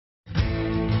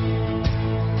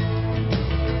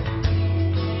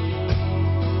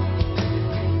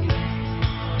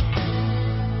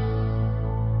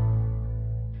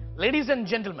Ladies and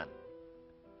gentlemen,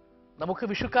 നമുക്ക്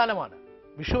വിഷുക്കാലമാണ്.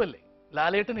 വിഷുവല്ലേ?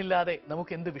 ലാലേട്ടനില്ലാതെ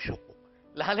നമുക്ക് എന്ത് വിഷു?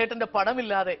 ലാലേട്ടന്റെ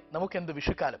പടമില്ലാതെ നമുക്ക് എന്ത്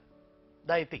വിഷുക്കാലം?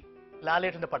 ദായെത്തി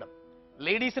ലാലേട്ടന്റെ പടം.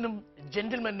 ലേഡീസിനും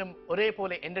ജെന്റിൽമെനും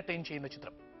ഒരേപോലെ എന്റർടൈൻ ചെയ്യുന്ന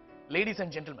ചിത്രം. ലേഡീസ്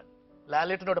ആൻഡ് ജെന്റിൽമെൻ,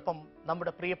 ലാലേട്ടനോടൊപ്പം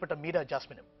നമ്മുടെ പ്രിയപ്പെട്ട മീര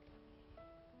ജാസ്മിനും.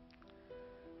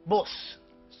 Boss,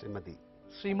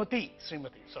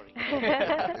 Shrimati sorry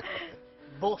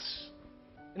boss.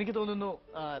 എനിക്ക് തോന്നുന്നു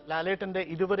ലാലേട്ടന്റെ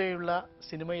ഇതുവരെയുള്ള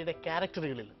സിനിമയുടെ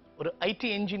ക്യാരക്ടറുകളിൽ ഒരു IT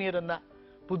എഞ്ചിനീയർ എന്ന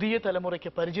പുതിയ തലമുറയ്ക്ക്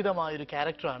പരിചിതമായ ഒരു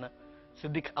ക്യാരക്ടറാണ്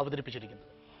സിദ്ദിഖ്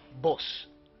അവതരിപ്പിച്ചിരിക്കുന്നത്.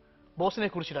 ബോസിനെ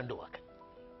കുറിച്ച് രണ്ടു വാക്ക്.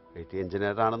 IT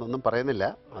എഞ്ചിനീയർ ആണെന്നൊന്നും പറയുന്നില്ല,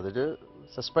 അതൊരു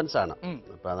സസ്പെൻസ് ആണ്.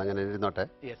 അപ്പൊ അതങ്ങനെ ഇരുന്നോട്ടെ.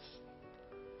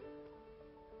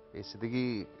 ഈ സിദ്ദിഖി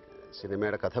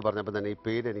സിനിമയുടെ കഥ പറഞ്ഞപ്പോൾ തന്നെ ഈ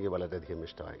പേര് എനിക്ക് വളരെയധികം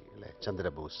ഇഷ്ടമായി, അല്ലേ?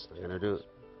 ചന്ദ്രബോസ്. അങ്ങനെ ഒരു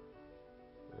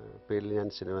പേരിൽ ഞാൻ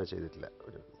സിനിമ ചെയ്തിട്ടില്ല.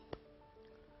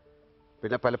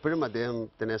 പിന്നെ പലപ്പോഴും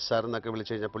അദ്ദേഹത്തിനെ സാർ എന്നൊക്കെ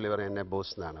വിളിച്ചു കഴിഞ്ഞാൽ പുള്ളി പറയും എന്നെ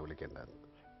ബോസ് എന്നാണ് വിളിക്കേണ്ടത്.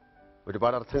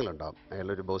 ഒരുപാട് അർത്ഥങ്ങളുണ്ടാവും.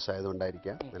 അയാളൊരു ബോസ്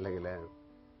ആയതുകൊണ്ടായിരിക്കാം, അല്ലെങ്കിൽ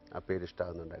ആ പേര്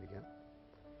ഇഷ്ടമാകുന്നുണ്ടായിരിക്കാം.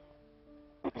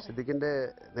 സിദ്ദിഖിൻ്റെ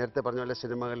നേരത്തെ പറഞ്ഞ പോലെ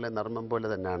സിനിമകളിലെ നർമ്മം പോലെ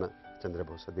തന്നെയാണ്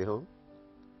ചന്ദ്രബോസ്.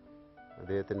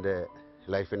 അദ്ദേഹത്തിൻ്റെ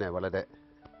ലൈഫിനെ വളരെ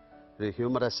ഒരു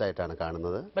ഹ്യൂമറസ് ആയിട്ടാണ്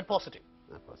കാണുന്നത്.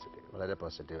 വളരെ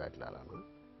പോസിറ്റീവ് ആയിട്ടുള്ള ആളാണ്.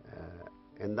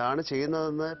 എന്താണ്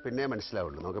ചെയ്യുന്നതെന്ന് പിന്നെ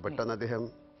മനസ്സിലാവുള്ളൂ. നമുക്ക് പെട്ടെന്ന് അദ്ദേഹം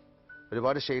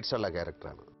ഒരുപാട് ഷെയ്ഡ്സ് ഉള്ള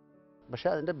ക്യാരക്ടറാണ്. പക്ഷെ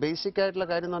അതിൻ്റെ ബേസിക് ആയിട്ടുള്ള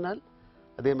കാര്യം എന്ന് പറഞ്ഞാൽ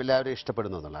അദ്ദേഹം എല്ലാവരും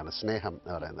ഇഷ്ടപ്പെടുന്നു എന്നുള്ളതാണ്. സ്നേഹം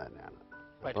എന്ന് പറയുന്നത് തന്നെയാണ്.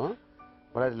 അപ്പോൾ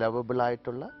വളരെ ലവബിൾ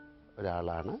ആയിട്ടുള്ള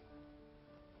ഒരാളാണ്.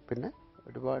 പിന്നെ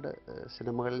ഒരുപാട്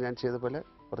സിനിമകളിൽ ഞാൻ ചെയ്ത പോലെ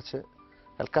കുറച്ച്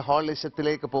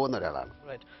ആൽക്കഹോളിസത്തിലേക്ക് പോകുന്ന ഒരാളാണ്.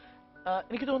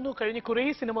 എനിക്ക് തോന്നുന്നു കഴിഞ്ഞ കുറേ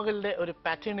സിനിമകളുടെ ഒരു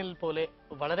പാറ്റേണിൽ പോലെ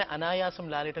വളരെ അനായാസം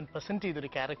ലാലേട്ടൻ പ്രസന്റ് ചെയ്തൊരു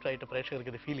ക്യാരക്ടറായിട്ട്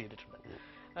പ്രേക്ഷകർക്ക് ഇത് ഫീൽ ചെയ്തിട്ടുണ്ട്.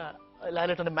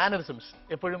 ലാലേട്ടന്റെ മാനറിസംസ്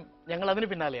എപ്പോഴും ഞങ്ങൾ അതിന്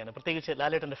പിന്നാലെയാണ്, പ്രത്യേകിച്ച്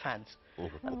ലാലേട്ടന്റെ ഫാൻസ്.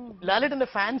 ലാലേട്ടന്റെ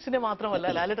ഫാൻസിനെ മാത്രമല്ല,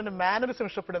 ലാലേട്ടന്റെ മാനറിസം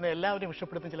ഇഷ്ടപ്പെടുന്ന എല്ലാവരും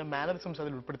ഇഷ്ടപ്പെടുന്ന ചില മാനറിസംസ്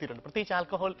അതിൽ ഉൾപ്പെടുത്തിയിട്ടുണ്ട്, പ്രത്യേകിച്ച്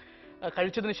ആൽക്കഹോൾ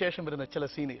കഴിച്ചതിന് ശേഷം വരുന്ന ചില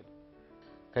സീനുകൾ.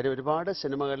 കാര്യം ഒരുപാട്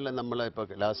സിനിമകളിൽ നമ്മൾ ഇപ്പോൾ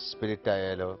ലാസ്റ്റ് സ്പിരിറ്റ്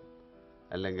ആയാലോ,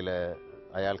 അല്ലെങ്കിൽ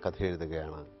അയാൾ കഥ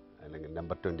എഴുതുകയാണ്, അല്ലെങ്കിൽ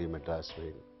നമ്പർ 20 മെഡ്രാസ്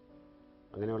മെയിൽ,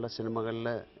 അങ്ങനെയുള്ള സിനിമകളിൽ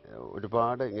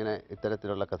ഒരുപാട് ഇങ്ങനെ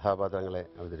ഇത്തരത്തിലുള്ള കഥാപാത്രങ്ങളെ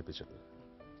അവതരിപ്പിച്ചിട്ടുണ്ട്.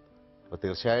 അപ്പോൾ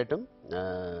തീർച്ചയായിട്ടും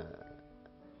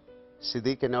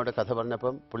സിദ്ദീഖ് എന്നോട് കഥ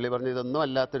പറഞ്ഞപ്പം പുള്ളി പറഞ്ഞു ഇതൊന്നും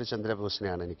അല്ലാത്തൊരു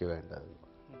ചന്ദ്രബോസിനെയാണ് എനിക്ക് വേണ്ടത്.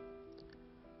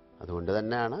 അതുകൊണ്ട്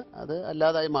തന്നെയാണ് അത്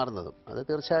അല്ലാതായി മാറുന്നതും. അത്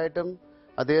തീർച്ചയായിട്ടും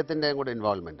അദ്ദേഹത്തിൻ്റെയും കൂടെ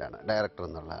ഇൻവോൾവ്മെൻ്റ് ആണ്, ഡയറക്ടർ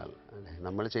എന്നുള്ള ആൾ.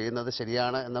 നമ്മൾ ചെയ്യുന്നത്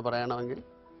ശരിയാണ് എന്ന് പറയണമെങ്കിൽ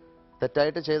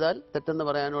തെറ്റായിട്ട് ചെയ്താൽ തെറ്റെന്ന്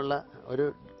പറയാനുള്ള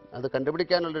അത്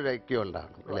കണ്ടുപിടിക്കാനുള്ളൊരു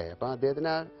ഐക്യമുള്ളതാണ്, അല്ലേ? അപ്പം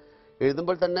അദ്ദേഹത്തിന്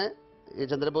എഴുതുമ്പോൾ തന്നെ ഈ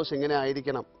ചന്ദ്രബോസ് ഇങ്ങനെ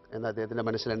ആയിരിക്കണം എന്ന് അദ്ദേഹത്തിൻ്റെ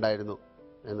മനസ്സിലുണ്ടായിരുന്നു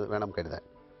എന്ന് വേണം കരുതാൻ.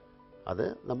 അത്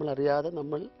നമ്മളറിയാതെ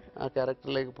നമ്മൾ ആ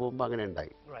ക്യാരക്ടറിലേക്ക് പോകുമ്പോൾ അങ്ങനെ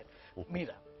ഉണ്ടായി.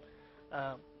 മീര,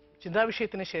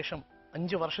 ചിന്താവിഷയത്തിന് ശേഷം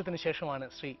 5 വർഷത്തിന് ശേഷമാണ്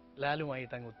ശ്രീ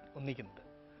ലാലുമായിട്ട് അങ്ങ് ഒന്നിക്കുന്നത്.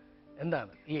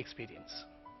 എന്താണ് ഈ എക്സ്പീരിയൻസ്?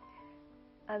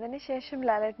 അതിനുശേഷം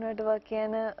ലാലേട്ടനുമായിട്ട് വർക്ക്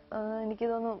ചെയ്യാൻ എനിക്ക്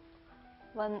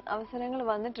തോന്നുന്നു അവസരങ്ങൾ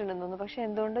വന്നിട്ടുണ്ടെന്ന് തോന്നുന്നു. പക്ഷെ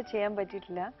എന്തുകൊണ്ടോ ചെയ്യാൻ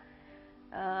പറ്റിയിട്ടില്ല.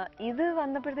 ഇത്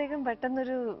വന്നപ്പോഴത്തേക്കും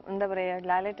പെട്ടെന്നൊരു എന്താ പറയാ,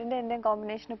 ലാലേട്ടന്റെ എന്റെ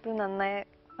കോമ്പിനേഷൻ എപ്പോഴും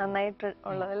നന്നായിട്ട്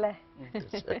ഉള്ളതല്ലേ,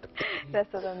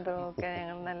 രസതന്ത്രവും ഒക്കെ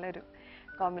ഞങ്ങൾ നല്ലൊരു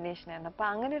കോമ്പിനേഷനാണ്. അപ്പൊ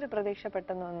അങ്ങനെ ഒരു പ്രതീക്ഷ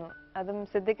പെട്ടെന്ന് വന്നു. അതും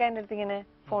സിദ്ദിഖിന്റെ അടുത്ത് ഇങ്ങനെ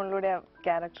ഫോണിലൂടെ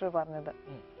ക്യാരക്ടർ പറഞ്ഞത്.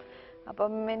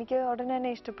 അപ്പം എനിക്ക് ഉടനെ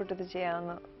തന്നെ ഇഷ്ടപ്പെട്ടു ഇത്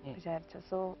ചെയ്യാമെന്ന് വിചാരിച്ചു.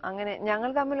 സോ അങ്ങനെ ഞങ്ങൾ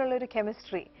തമ്മിലുള്ള ഒരു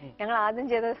കെമിസ്ട്രി, ഞങ്ങൾ ആദ്യം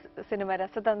ചെയ്ത സിനിമ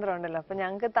രസതന്ത്രം ഉണ്ടല്ലോ, അപ്പൊ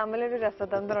ഞങ്ങൾക്ക് തമ്മിലൊരു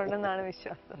രസതന്ത്രം ഉണ്ടെന്നാണ്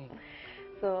വിശ്വാസം.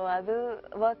 സോ അത്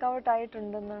വർക്ക്ഔട്ട്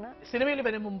ആയിട്ടുണ്ടെന്നാണ്. സിനിമയിൽ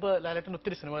വരും മുമ്പ് ലാലേട്ടൻ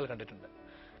ഒത്തിരി സിനിമകൾ കണ്ടിട്ടുണ്ട്.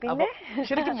 പിന്നെ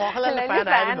ശരിക്കും മോഹൻലാലിന്റെ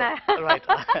ഫാനായിരുന്നു.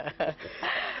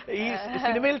 ഈ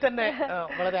സിനിമയിൽ തന്നെ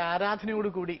വളരെ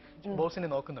ആരാധനയോടുകൂടി ബോസിനെ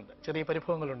നോക്കുന്നുണ്ട്, ചെറിയ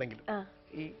പരിഭവങ്ങൾ ഉണ്ടെങ്കിലും.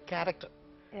 ഈ ക്യാരക്ടർ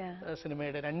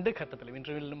സിനിമയുടെ 2 ഘട്ടത്തിലും,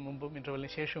 ഇന്റർവ്യൂവിന് മുമ്പും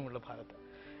ഇന്റർവ്യൂവിന് ശേഷവുമുള്ള ഭാഗത്ത്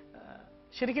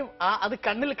ശരിക്കും അത്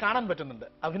കണ്ണിൽ കാണാൻ പറ്റുന്നുണ്ട്.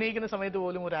 അഭിനയിക്കുന്ന സമയത്ത്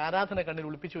പോലും ഒരു ആരാധന കണ്ണിൽ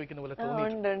ഒളിപ്പിച്ചു വെക്കുന്ന പോലെ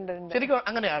തോന്നി. ശരിക്കും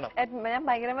അങ്ങനെയാണോ? ഞാൻ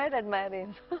ഭയങ്കരമായിട്ട് അഡ്മയർ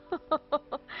ചെയ്യുന്നു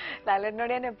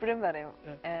ലാലേട്ടനോട്. ഞാൻ എപ്പോഴും പറയും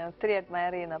ഒത്തിരി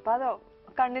അഡ്മയർ ചെയ്യുന്നു. അപ്പൊ അത്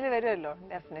കണ്ണിൽ വരുമല്ലോ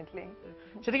ഡെഫിനറ്റ്ലി.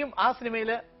 ശരിക്കും ആ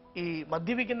സിനിമയില് ഈ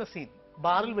മദ്യപിക്കുന്ന സീൻ,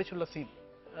 ബാറിൽ വെച്ചുള്ള സീൻ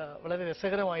വളരെ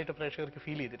രസകരമായിട്ട് പ്രേക്ഷകർക്ക്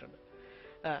ഫീൽ ചെയ്തിട്ടുണ്ട്.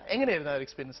 എങ്ങനെയായിരുന്നു ആ ഒരു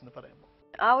എക്സ്പീരിയൻസ് എന്ന് പറയുമ്പോൾ?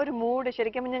 ആ ഒരു മൂഡ്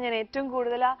ശരിക്കും ഞാൻ ഏറ്റവും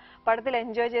കൂടുതൽ ആ പടത്തിൽ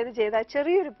എൻജോയ് ചെയ്ത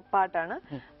ചെറിയൊരു പാട്ടാണ്,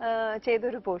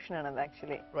 ചെയ്തൊരു പോർഷനാണ് അത്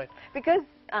ആക്ച്വലി. ബിക്കോസ്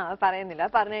പറയുന്നില്ല,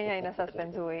 പറഞ്ഞു കഴിഞ്ഞാൽ അതിന്റെ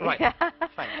സസ്പെൻസ് പോയി.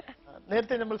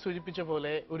 നേരത്തെ നമ്മൾ സൂചിപ്പിച്ച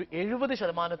പോലെ ഒരു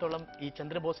 70% ഈ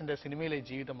ചന്ദ്രബോസിന്റെ സിനിമയിലെ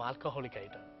ജീവിതം ആൽക്കഹോളിക്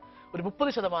ആയിട്ടാണ്. ഒരു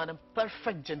 30%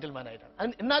 പെർഫെക്റ്റ് ജെന്റിൽമാൻ ആയിട്ടാണ്.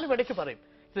 എന്നാലും ഇടയ്ക്ക് പറയും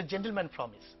ഇത് ജെന്റിൽമാൻ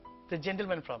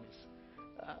പ്രോമിസ്.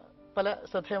 പല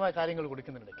ശ്രദ്ധേയമായ കാര്യങ്ങൾ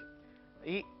കൊടുക്കുന്നുണ്ടെങ്കിൽ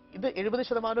ഇത്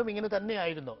 70% ഇങ്ങനെ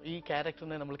തന്നെയായിരുന്നോ ഈ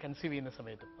ക്യാരക്ടറിനെ നമ്മൾ കൺസീവ് ചെയ്യുന്ന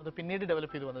സമയത്തും? അത് പിന്നീട്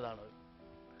ഡെവലപ്പ് ചെയ്ത് വന്നതാണോ?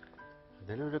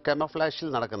 അതിലൊരു കാമഫ്ലാഷിൽ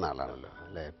നടക്കുന്ന ആളാണല്ലോ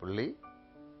അല്ലേ പുള്ളി.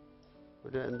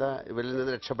 ഒരു എന്താ ഇവരിൽ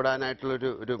നിന്ന്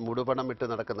രക്ഷപ്പെടാനായിട്ടുള്ളൊരു മൂടുപണം ഇട്ട്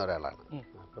നടക്കുന്ന ഒരാളാണ്.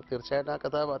 അപ്പോൾ തീർച്ചയായിട്ടും ആ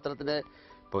കഥാപാത്രത്തിനെ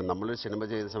ഇപ്പോൾ നമ്മളൊരു സിനിമ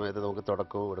ചെയ്യുന്ന സമയത്ത് നമുക്ക്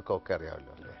തുടക്കവും ഒടുക്കവും ഒക്കെ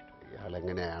അറിയാമല്ലോ അല്ലേ,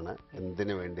 ഇയാളെങ്ങനെയാണ്,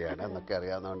 എന്തിനു വേണ്ടിയാണ് എന്നൊക്കെ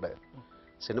അറിയാവുന്നതുകൊണ്ട്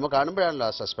സിനിമ കാണുമ്പോഴാണല്ലോ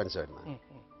ആ സസ്പെൻസ് വരുന്നത്.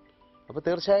 അപ്പോൾ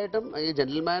തീർച്ചയായിട്ടും ഈ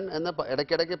ജെന്റിൽമാൻ എന്ന്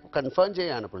ഇടയ്ക്കിടയ്ക്ക് കൺഫേം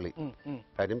ചെയ്യാണ് പുള്ളി.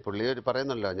 കാര്യം പുള്ളി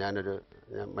പറയുന്നല്ലോ, ഞാൻ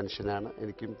മനുഷ്യനാണ്,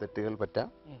 എനിക്കും തെറ്റുകൾ പറ്റാം,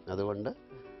 അതുകൊണ്ട്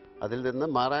അതിൽ നിന്ന്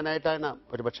മാറാനായിട്ടാണ്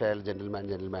ഒരുപക്ഷെ അയാൾ ജെന്റിൽമാൻ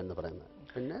എന്ന് പറയുന്നത്.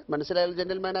 പിന്നെ മനസ്സിലായാൽ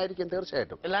ജെന്റിൽമാൻ ആയിരിക്കും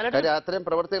തീർച്ചയായിട്ടും. കാര്യം അത്രയും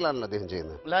പ്രവർത്തികളാണല്ലോ അദ്ദേഹം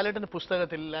ചെയ്യുന്നത്. ലാലേട്ടന്റെ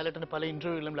പുസ്തകത്തിൽ, ലാലേട്ടന്റെ പല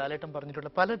ഇന്റർവ്യൂകളിലും ലാലേട്ടൻ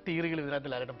പറഞ്ഞിട്ടുള്ള പല തിയറികളും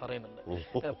ഇതിനകത്ത് ലാലേട്ടൻ പറയുന്നുണ്ട്.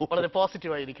 വളരെ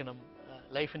പോസിറ്റീവ് ആയിരിക്കണം,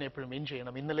 ലൈഫിനെ എപ്പോഴും എൻജോയ്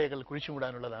ചെയ്യണം, ഇന്നലെകൾ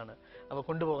കുഴിച്ചുമൂടാനുള്ളതാണ്, അവ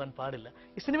കൊണ്ടുപോകാൻ പാടില്ല.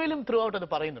 ഈ സിനിമയിലും ത്രൂ ഔട്ട് അത്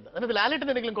പറയുന്നുണ്ട്. അതിനകത്ത്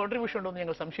ലാലേട്ടന് എന്തെങ്കിലും കോൺട്രിബ്യൂഷൻ ഉണ്ടോ എന്ന്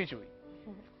ഞങ്ങൾ സംശയിച്ചു പോയി.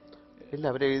 ഇല്ല,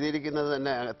 അവരെഴുതിയിരിക്കുന്നത്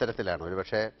തന്നെ അത്തരത്തിലാണ്. ഒരു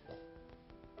പക്ഷേ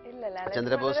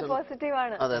ചന്ദ്രബോസ്,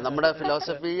 അതെ, നമ്മുടെ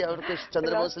ഫിലോസഫി അവർക്ക്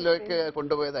ചന്ദ്രബോസിലേക്ക്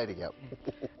കൊണ്ടുപോയതായിരിക്കാം.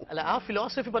 അല്ല, ആ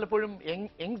ഫിലോസഫി പലപ്പോഴും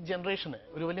യങ് ജനറേഷന്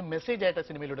ഒരു വലിയ മെസ്സേജ് ആയിട്ട്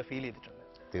സിനിമയിലൂടെ ഫീൽ ചെയ്തിട്ടുണ്ട്.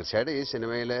 തീർച്ചയായിട്ടും ഈ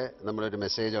സിനിമയിൽ നമ്മളൊരു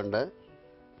മെസ്സേജ് ഉണ്ട്,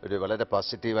 ഒരു വളരെ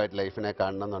പോസിറ്റീവായിട്ട് ലൈഫിനെ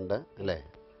കാണണമെന്നുണ്ട് അല്ലേ.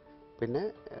 പിന്നെ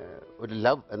ഒരു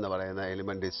ലവ് എന്ന് പറയുന്ന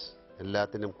എലിമെന്റ്സ്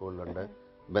എല്ലാത്തിനും കൂടുതലുണ്ട്.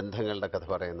 ബന്ധങ്ങളുടെ കഥ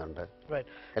പറയുന്നുണ്ട്.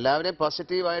 എല്ലാവരെയും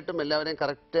പോസിറ്റീവായിട്ടും എല്ലാവരെയും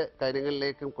കറക്റ്റ്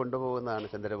കാര്യങ്ങളിലേക്കും കൊണ്ടുപോകുന്നതാണ്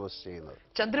ചന്ദ്രബോസ് ചെയ്യുന്നത്.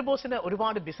 ചന്ദ്രബോസിന്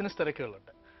ഒരുപാട് ബിസിനസ്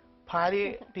തിരക്കുകളുണ്ട്.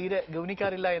 ഭാര്യയെ തീരെ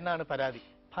ഗൗനിക്കാറില്ല എന്നാണ് പരാതി.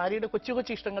 ഭാര്യയുടെ കൊച്ചു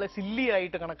കൊച്ചു ഇഷ്ടങ്ങളെ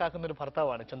സില്ലിയായിട്ട് കണക്കാക്കുന്ന ഒരു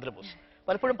ഭർത്താവാണ് ചന്ദ്രബോസ്.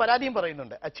 പലപ്പോഴും പരാതിയും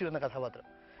പറയുന്നുണ്ട് അച്ചു എന്ന കഥാപാത്രം.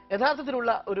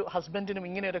 യഥാർത്ഥത്തിലുള്ള ഒരു ഹസ്ബൻഡിനും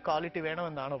ഇങ്ങനെ ഒരു ക്വാളിറ്റി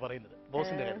വേണമെന്നാണോ പറയുന്നത്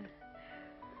ബോസിന്റെ കാര്യത്തിൽ?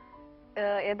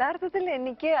 യഥാർത്ഥത്തിൽ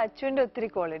എനിക്ക് അച്ചുവിന്റെ ഒത്തിരി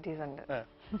ക്വാളിറ്റീസ് ഉണ്ട്.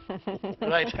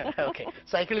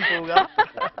 സൈക്കിളിൽ പോവുക,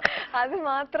 അത്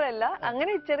മാത്രല്ല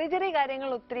അങ്ങനെ ചെറിയ ചെറിയ കാര്യങ്ങൾ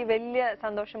ഒത്തിരി വലിയ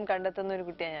സന്തോഷം കണ്ടെത്തുന്ന ഒരു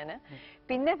കുട്ടിയാണ് ഞാന്.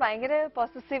 പിന്നെ ഭയങ്കര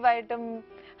പോസസീവായിട്ടും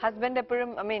ഹസ്ബൻഡ്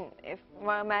എപ്പോഴും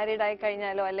മാരീഡ് ആയി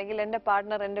കഴിഞ്ഞാലോ അല്ലെങ്കിൽ എന്റെ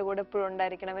പാർട്ട്ണർ എന്റെ കൂടെ എപ്പോഴും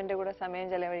ഉണ്ടായിരിക്കണം, എന്റെ കൂടെ സമയം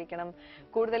ചെലവഴിക്കണം,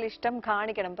 കൂടുതൽ ഇഷ്ടം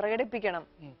കാണിക്കണം, പ്രകടിപ്പിക്കണം.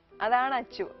 അതാണ്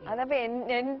അച്ചു. അതപ്പോ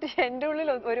എന്റെ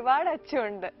ഉള്ളിൽ ഒരുപാട് അച്ചു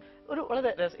ഉണ്ട്. ഒരു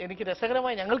വളരെ എനിക്ക്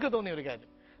രസകരമായി ഞങ്ങൾക്ക് തോന്നിയ ഒരു കാര്യം,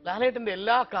 ലാലേട്ടന്റെ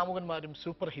എല്ലാ കാമുകന്മാരും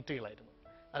സൂപ്പർ ഹിറ്റുകളായിരുന്നു.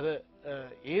 അത്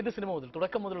ഏത് സിനിമ മുതൽ,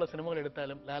 തുടക്കം മുതലുള്ള സിനിമകൾ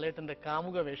എടുത്താലും ലാലേട്ടന്റെ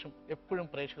കാമുക വേഷം എപ്പോഴും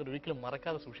പ്രേക്ഷകർ ഒരിക്കലും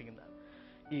മറക്കാതെ സൂക്ഷിക്കുന്നതാണ്.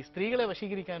 ഈ സ്ത്രീകളെ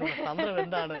വശീകരിക്കാനുള്ള തന്ത്രം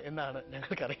എന്താണ് എന്നാണ്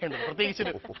ഞങ്ങൾക്ക് അറിയേണ്ടത്.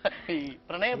 പ്രത്യേകിച്ചൊരു ഈ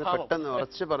പ്രണയഭാവം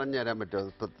ഉറച്ചു പറഞ്ഞു തരാൻ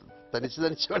പറ്റുമോ? തനിച്ചു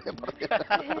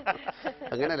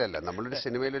അങ്ങനെയല്ലല്ലോ. നമ്മളൊരു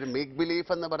സിനിമയിൽ ഒരു മേക്ക്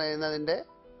ബിലീഫ് എന്ന് പറയുന്നതിന്റെ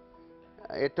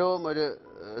ഏറ്റവും ഒരു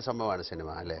സംഭവമാണ് സിനിമ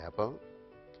അല്ലേ. അപ്പം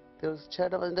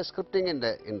തീർച്ചയായിട്ടും അതിന്റെ സ്ക്രിപ്റ്റിങ്ങിന്റെ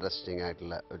ഇൻട്രസ്റ്റിംഗ്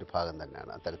ആയിട്ടുള്ള ഒരു ഭാഗം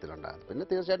തന്നെയാണ് അത്തരത്തിലുണ്ടാകുന്നത്. പിന്നെ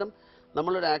തീർച്ചയായിട്ടും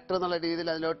നമ്മളൊരു ആക്ടർ എന്നുള്ള രീതിയിൽ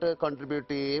അതിലോട്ട്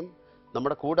കോൺട്രിബ്യൂട്ട് ചെയ്യുകയും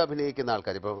നമ്മുടെ കൂടെ അഭിനയിക്കുന്ന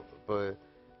ആൾക്കാർ, ഇപ്പോൾ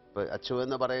അച്ചു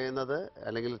എന്ന് പറയുന്നത്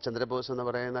അല്ലെങ്കിൽ ചന്ദ്രബോസ് എന്ന്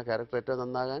പറയുന്ന ക്യാരക്ടർ ഏറ്റവും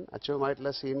നന്നാകാൻ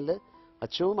അച്ചുവുമായിട്ടുള്ള സീനിൽ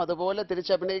അച്ചുവും അതുപോലെ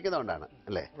തിരിച്ചഭിനയിക്കുന്നതുകൊണ്ടാണ്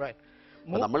അല്ലേ.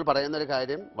 നമ്മൾ പറയുന്ന ഒരു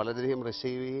കാര്യം വളരെയധികം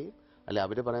റിസീവ് ചെയ്യും, അല്ലെ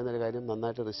അവർ പറയുന്ന ഒരു കാര്യം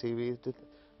നന്നായിട്ട് റിസീവ് ചെയ്തിട്ട്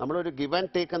നമ്മളൊരു ഗിവ്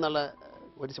ആൻഡ് ടേക്ക് എന്നുള്ള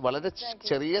ഒരു വളരെ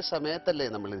ചെറിയ സമയത്തല്ലേ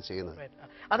നമ്മൾ ഇത് ചെയ്യുന്നത്.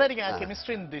 അതായിരിക്കും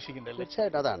കെമിസ്ട്രി ഉദ്ദേശിക്കുന്നത്.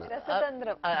 തീർച്ചയായിട്ടും അതാണ്.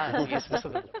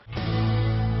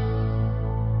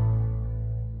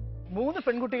 മൂന്ന്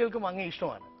പെൺകുട്ടികൾക്കും അങ്ങേ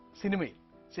ഇഷ്ടമാണ് സിനിമയിൽ.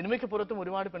 സിനിമയ്ക്ക് പുറത്തും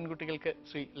ഒരുപാട് പെൺകുട്ടികൾക്ക്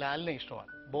ശ്രീ ലാലിനെ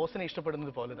ഇഷ്ടമാണ്, ബോസിനെ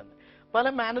ഇഷ്ടപ്പെടുന്നത് പോലെ തന്നെ. പല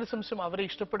മാനറിസംസും അവരെ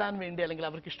ഇഷ്ടപ്പെടാൻ വേണ്ടി അല്ലെങ്കിൽ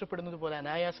അവർക്ക് ഇഷ്ടപ്പെടുന്നത് പോലെ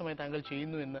അനായാസമായി താങ്കൾ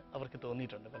ചെയ്യുന്നു എന്ന് അവർക്ക്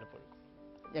തോന്നിയിട്ടുണ്ട് പലപ്പോഴും.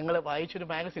 ഞങ്ങൾ വായിച്ചൊരു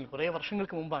മാഗസിൻ കുറെ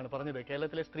വർഷങ്ങൾക്ക് മുമ്പാണ് പറഞ്ഞത്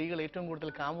കേരളത്തിലെ സ്ത്രീകൾ ഏറ്റവും കൂടുതൽ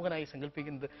കാമുകനായി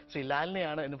സങ്കല്പിക്കുന്നത് ശ്രീ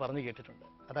ലാലിനെയാണ് എന്ന് പറഞ്ഞു കേട്ടിട്ടുണ്ട്.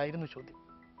 അതായിരുന്നു ചോദ്യം.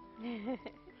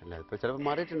 അല്ല, ഇപ്പൊ ചിലപ്പോൾ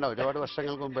മാറിയിട്ടുണ്ടാവും, ഒരുപാട്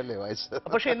വർഷങ്ങൾക്ക് മുമ്പല്ലേ വായിച്ചത്.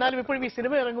 പക്ഷെ എന്നാലും ഇപ്പോഴും ഈ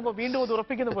സിനിമ ഇറങ്ങുമ്പോൾ വീണ്ടും അത്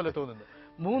ഉറപ്പിക്കുന്ന പോലെ തോന്നുന്നു.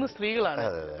 മൂന്ന് സ്ത്രീകളാണ്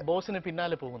ബോസിന്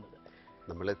പിന്നാലെ പോകുന്നത്.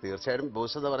 നമ്മൾ തീർച്ചയായിട്ടും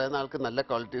ബോസ് എന്ന് പറയുന്ന ആൾക്ക് നല്ല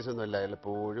ക്വാളിറ്റീസ് ഒന്നും ഇല്ല,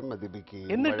 എപ്പോഴും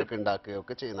മദ്യപിക്കുകയും വഴക്കുണ്ടാക്കുകയും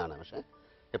ഒക്കെ ചെയ്യുന്നതാണ്. പക്ഷെ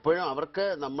എപ്പോഴും അവർക്ക്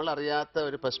നമ്മൾ അറിയാത്ത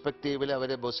ഒരു പെർസ്പെക്റ്റീവിൽ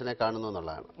അവര് ബോസിനെ കാണുന്നു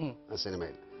എന്നുള്ളതാണ്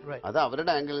സിനിമയിൽ. അത്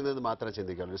അവരുടെ ആംഗിളിൽ നിന്ന് മാത്രമേ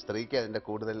ചിന്തിക്കാവുള്ളൂ. സ്ത്രീക്ക് അതിന്റെ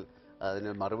കൂടുതൽ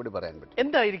അതിന് മറുപടി പറയാൻ പറ്റും.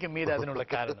 എന്തായിരിക്കും മീര അതിനുള്ള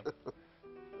കാരണം?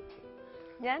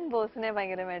 ഞാൻ ബോസിനെ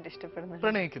ഭയങ്കരമായിട്ട് ഇഷ്ടപ്പെടുന്നു,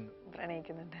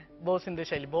 പ്രണയിക്കുന്നുണ്ട്. ബോസിന്റെ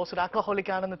ശൈലി, ബോസ് ഒരു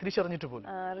ആൽക്കഹോളിക് ആണെന്ന് അറിഞ്ഞിട്ട്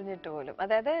പോലും,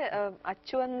 അതായത്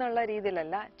അച്ചു എന്നുള്ള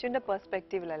രീതിയിലല്ല, അച്ചുവിന്റെ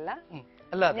പെർസ്പെക്റ്റീവിലല്ല,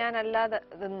 ഞാൻ അല്ലാതെ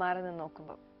മാറി നിന്ന്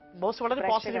നോക്കുമ്പോ ബോസ് വളരെ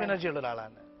പോസിറ്റീവ് എനർജി ഉള്ള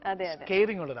ഒരാളാണ്. അതെ അതെ,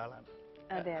 കെയറിംഗ് ഉള്ള ഒരാളാണ്.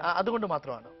 അതുകൊണ്ട്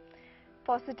മാത്രമാണ്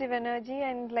positive energy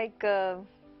and like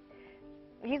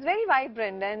he's very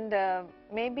vibrant and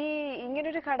may be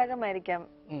ഇങ്ങനൊരു ഘടകമായിരിക്കാം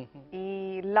ഈ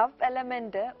ലവ്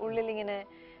എലമെന്റ് ഉള്ളിൽ ഇങ്ങനെ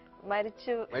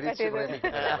മരിച്ചു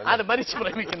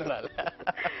പ്രേമിക്കുന്നതാണ്.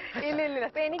 ഇല്ല,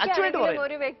 എനിക്കാണെങ്കിലും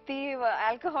ഒരു വ്യക്തി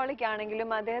ആൽക്കഹോളിക് ആണെങ്കിലും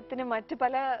അദ്ദേഹത്തിന് മറ്റു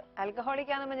പല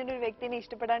ആൽക്കഹോളിക് ആണെന്ന് പറഞ്ഞിട്ട് ഒരു വ്യക്തിനെ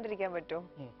ഇഷ്ടപ്പെടാണ്ടിരിക്കാൻ പറ്റുമോ?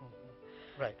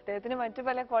 അദ്ദേഹത്തിന് മറ്റു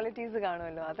പല ക്വാളിറ്റീസ്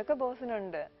കാണുമല്ലോ, അതൊക്കെ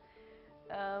ബോസിനുണ്ട്.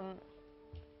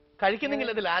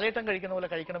 കഴിക്കുന്നെങ്കിൽ അത് ലാലേട്ടൻ കഴിക്കുന്ന പോലെ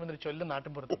കഴിക്കണമെന്നൊരു ചൊല്ല്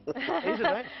നാട്ടിൻപുറത്ത്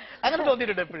അങ്ങനെ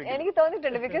തോന്നിയിട്ടുണ്ട് എപ്പോഴും? എനിക്ക്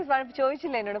തോന്നിയിട്ടുണ്ട്. ബിക്കോസ്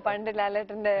ചോദിച്ചില്ല എന്നോട് പണ്ട്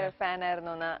ലാലേട്ടന്റെ ഫാൻ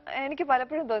ആയിരുന്നു എന്ന്. എനിക്ക്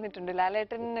പലപ്പോഴും തോന്നിയിട്ടുണ്ട്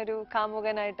ലാലേട്ടൻ ഒരു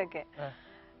കാമുകനായിട്ടൊക്കെ.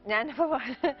 ഞാനിപ്പോ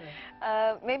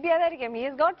മേ ബി അതായിരിക്കും, he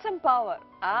has got some power.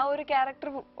 ആ ഒരു character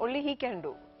only he can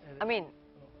do. I mean,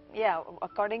 yeah,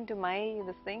 according to my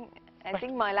this thing, I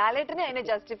think ലാലേട്ടനെ അതിനെ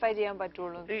ജസ്റ്റിഫൈ ചെയ്യാൻ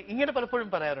പറ്റുള്ളൂ. ഇങ്ങനെ പലപ്പോഴും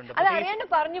പറയാറുണ്ട്. അത് അറിയാണ്ട്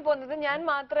പറഞ്ഞു പോകുന്നത് ഞാൻ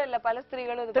മാത്രമല്ല, പല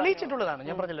സ്ത്രീകളും തെളിയിച്ചിട്ടുള്ളതാണ്.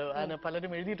 ഞാൻ പറഞ്ഞല്ലോ,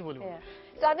 പലരും എഴുതിയിട്ട് പോലും.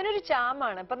 അതൊരു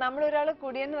ചാമാണ്. ഇപ്പൊ നമ്മൾ ഒരാള്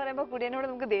കുടിയെന്ന് പറയുമ്പോ കുടിയനോട്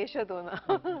നമുക്ക് ദേഷ്യം തോന്നാം.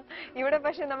 ഇവിടെ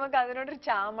പക്ഷെ നമുക്ക് അതിനോടൊരു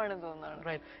ചാമാണ്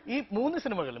തോന്നുന്നത്. ഈ 3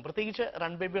 സിനിമകളിലും, പ്രത്യേകിച്ച്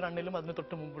റൺ ബേബി റണ്ണിലും അതിന്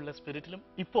തൊട്ട് മുമ്പുള്ള സ്പിരിറ്റിലും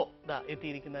ഇപ്പോ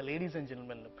എത്തിയിരിക്കുന്ന ലേഡീസ് ആൻഡ്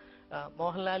ജെന്റിൽമെനിലും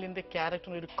മോഹൻലാലിന്റെ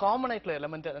ക്യാരക്ടറിന് ഒരു കോമൺ ആയിട്ടുള്ള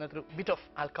എലമെന്റ്, അതിനകത്തൊരു ബിറ്റ് ഓഫ്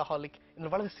ആൽക്കഹോളിക് എന്ന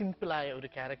വളരെ സിമ്പിൾ ആയ ഒരു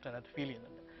ക്യാരക്ടർ അതിനകത്ത് ഫീൽ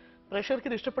ചെയ്യുന്നുണ്ട്. പ്രേക്ഷകർക്ക്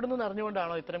ഇത് ഇഷ്ടപ്പെടുന്നു എന്ന്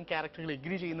അറിഞ്ഞുകൊണ്ടാണോ ഇത്തരം ക്യാരക്ടറുകൾ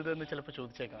എഗ്രി ചെയ്യുന്നത് എന്ന് ചിലപ്പോൾ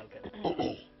ചോദിച്ചേക്കാം ആൾക്കാർ.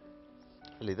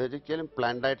 അല്ല, ഇതൊരിക്കലും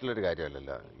പ്ലാൻഡ് ആയിട്ടുള്ളൊരു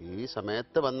കാര്യമല്ലല്ലോ. ഈ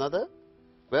സമയത്ത് വന്നത്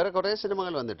വേറെ കുറേ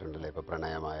സിനിമകൾ വന്നിട്ടുണ്ടല്ലേ, ഇപ്പൊ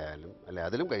പ്രണയമായാലും അല്ലെ,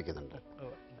 അതിലും കഴിക്കുന്നുണ്ട്.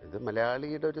 ഇത്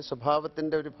മലയാളിയുടെ ഒരു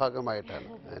സ്വഭാവത്തിന്റെ ഒരു ഭാഗമായിട്ടാണ്.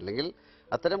 അല്ലെങ്കിൽ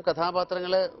അത്തരം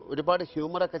കഥാപാത്രങ്ങളെ ഒരുപാട്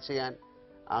ഹ്യൂമറൊക്കെ ചെയ്യാൻ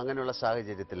അങ്ങനെയുള്ള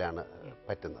സാഹചര്യത്തിലാണ്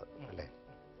പറ്റുന്നത് അല്ലേ.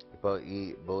 ഇപ്പോൾ ഈ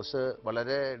ബോസ്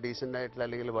വളരെ ഡീസൻ്റ് ആയിട്ടുള്ള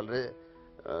അല്ലെങ്കിൽ വളരെ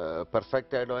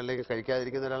പെർഫെക്റ്റ് ആയിട്ടോ അല്ലെങ്കിൽ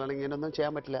കഴിക്കാതിരിക്കുന്ന ഒരാളാണെങ്കിൽ ഇങ്ങനെയൊന്നും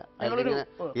ചെയ്യാൻ പറ്റില്ല. അല്ലെങ്കിൽ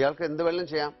ഇയാൾക്ക് എന്ത് വേണമെങ്കിലും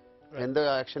ചെയ്യാം, എന്ത്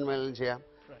ആക്ഷൻ വേണമെങ്കിലും ചെയ്യാം.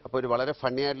 അപ്പോൾ ഒരു വളരെ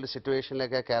ഫണ്ണി ആയിട്ടുള്ള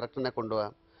സിറ്റുവേഷനിലേക്ക് ആ ക്യാരക്ടറിനെ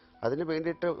കൊണ്ടുപോകാം. അതിന്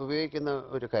വേണ്ടിയിട്ട് ഉപയോഗിക്കുന്ന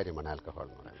ഒരു കാര്യമാണ് ആൽക്കഹോൾ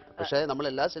എന്ന് പറയുന്നത്. പക്ഷേ നമ്മൾ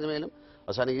എല്ലാ സിനിമയിലും,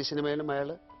 അവസാനം ഈ സിനിമയിലും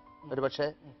അയാൾ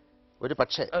ഒരു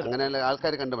പക്ഷേ അങ്ങനെയുള്ള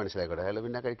ആൾക്കാർ കണ്ട് മനസ്സിലാക്കൂടെ അയാൾ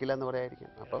പിന്നെ കഴിക്കില്ല എന്ന്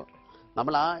പറയായിരിക്കും. അപ്പോൾ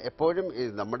നമ്മൾ എപ്പോഴും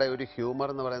നമ്മുടെ ഒരു ഹ്യൂമർ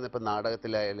എന്ന് പറയുന്നത് ഇപ്പം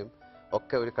നാടകത്തിലായാലും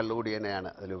ഒക്കെ ഒരു കള്ളുകൂടിയനെയാണ്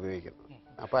അതിൽ ഉപയോഗിക്കുന്നത്.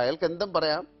 അപ്പോൾ അയാൾക്ക് എന്തും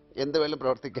പറയാം, എന്ത് വേലും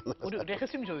പ്രവർത്തിക്കണം. ഒരു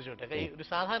രഹസ്യം ചോദിച്ചോട്ടെ, ഒരു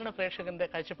സാധാരണ പ്രേക്ഷകന്റെ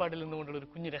കാഴ്ചപ്പാടിൽ നിന്നുകൊണ്ടുള്ള ഒരു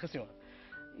കുഞ്ഞു രഹസ്യമാണ്.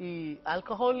 ഈ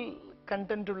ആൽക്കഹോൾ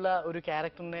കണ്ടന്റ് ഉള്ള ഒരു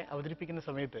ക്യാരക്ടറിനെ അവതരിപ്പിക്കുന്ന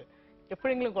സമയത്ത്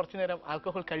എപ്പോഴെങ്കിലും കുറച്ചു നേരം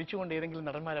ആൽക്കഹോൾ കഴിച്ചുകൊണ്ട് ഏതെങ്കിലും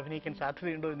നടന്മാർ അഭിനയിക്കാൻ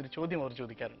സാധ്യതയുണ്ടോ എന്നൊരു ചോദ്യം അവർ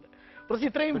ചോദിക്കാറുണ്ട്.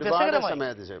 ഇത്രയും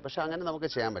സമയത്ത് പക്ഷെ അങ്ങനെ നമുക്ക്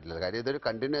ചെയ്യാൻ പറ്റില്ല. കാര്യം ഇതൊരു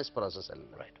കണ്ടിന്യൂസ് പ്രോസസ്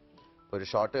അല്ല. ഒരു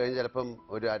ഷോട്ട് കഴിഞ്ഞ് ചിലപ്പം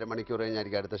ഒരു അരമണിക്കൂർ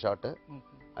കഴിഞ്ഞായിരിക്കും അടുത്ത ഷോട്ട്,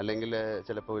 അല്ലെങ്കിൽ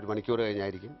ചിലപ്പോൾ ഒരു മണിക്കൂർ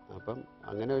കഴിഞ്ഞായിരിക്കും. അപ്പം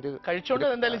അങ്ങനെ ഒരു കഴിച്ചോണ്ട്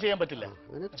എന്തായാലും ചെയ്യാൻ പറ്റില്ല.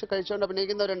 അങ്ങനെ കഴിച്ചോണ്ട്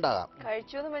അഭിനയിക്കുന്നവരുണ്ടാകാം,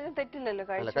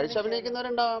 അല്ല കഴിച്ച്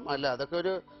അഭിനയിക്കുന്നവരുണ്ടാകാം. അല്ല, അതൊക്കെ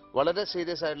ഒരു വളരെ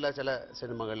സീരിയസ് ആയിട്ടുള്ള ചില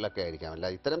സിനിമകളിലൊക്കെ ആയിരിക്കാം. അല്ല,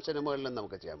 ഇത്തരം സിനിമകളിലും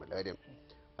നമുക്ക് ചെയ്യാൻ പറ്റില്ല. കാര്യം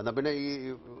എന്നാ പിന്നെ ഈ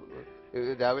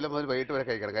രാവിലെ മുതൽ വൈകിട്ട് വരെ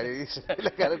കഴിക്കണം. കാര്യം ഈ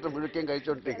ക്യാരക്ടർ മുഴുവൻ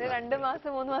കഴിച്ചോണ്ടിരിക്കുന്നത് 2 മാസം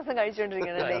 3 മാസം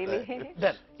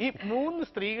കഴിച്ചോണ്ടിരിക്കുന്നത്. ഈ 3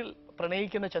 സ്ത്രീകൾ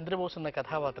പ്രണയിക്കുന്ന ചന്ദ്രബോസ് എന്ന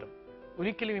കഥാപാത്രം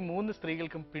ഒരിക്കലും ഈ 3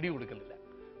 സ്ത്രീകൾക്കും പിടികൊടുക്കുന്നില്ല.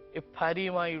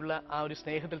 ഭാര്യയുമായുള്ള ആ ഒരു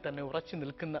സ്നേഹത്തിൽ തന്നെ ഉറച്ചു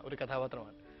നിൽക്കുന്ന ഒരു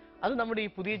കഥാപാത്രമാണ്. അത് നമ്മുടെ ഈ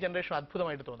പുതിയ ജനറേഷൻ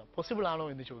അത്ഭുതമായിട്ട് തോന്നാം. പോസിബിൾ ആണോ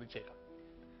എന്ന് ചോദിച്ചേക്കാം.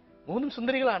 3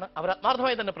 സുന്ദരികളാണ്, അവർ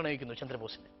ആത്മാർത്ഥമായി തന്നെ പ്രണയിക്കുന്നു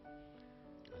ചന്ദ്രബോസിനെ.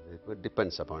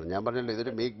 ഡിപ്പെൻസ് അപ്പാണ്. ഞാൻ പറഞ്ഞല്ലോ,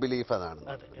 ഇതൊരു മേക്ക് ബിലീഫ്. അതാണ്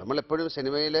നമ്മളെപ്പോഴും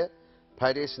സിനിമയിലെ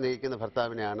ഭാര്യയെ സ്നേഹിക്കുന്ന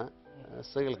ഭർത്താവിനെയാണ്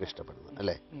സ്ത്രീകൾക്ക് ഇഷ്ടപ്പെടുന്നത്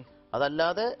അല്ലേ.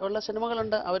 അതല്ലാതെ ഉള്ള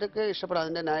സിനിമകളുണ്ട്, അവർക്ക് ഇഷ്ടപ്പെടാം,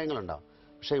 അതിൻ്റെ ന്യായങ്ങളുണ്ടാവും.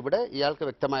 പക്ഷെ ഇവിടെ ഇയാൾക്ക്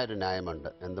വ്യക്തമായൊരു ന്യായമുണ്ട്.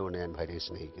 എന്തുകൊണ്ട് ഞാൻ ഭാര്യയെ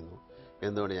സ്നേഹിക്കുന്നു,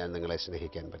 എന്തുകൊണ്ട് ഞാൻ നിങ്ങളെ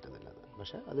സ്നേഹിക്കാൻ പറ്റുന്നില്ലെന്ന്.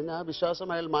 പക്ഷെ അതിന് ആ വിശ്വാസം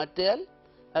അയാൾ മാറ്റിയാൽ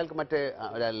അയാൾക്ക് മറ്റേ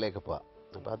ഒരാളിലേക്ക് പോവാം.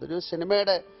 അപ്പോൾ അതൊരു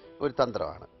സിനിമയുടെ ഒരു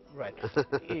തന്ത്രമാണ്.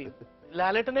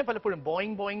 ലാലേട്ടനെ പലപ്പോഴും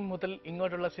ബോയിങ് മുതൽ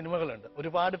ഇങ്ങോട്ടുള്ള സിനിമകളുണ്ട്.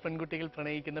 ഒരുപാട് പെൺകുട്ടികൾ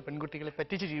പ്രണയിക്കുന്ന, പെൺകുട്ടികളെ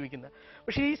പറ്റിച്ച് ജീവിക്കുന്ന.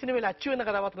 പക്ഷേ ഈ സിനിമയിൽ അച്ചു എന്ന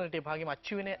കഥാപാത്രം കിട്ടിയ ഭാഗ്യം,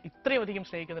 അച്ചുവിനെ ഇത്രയും അധികം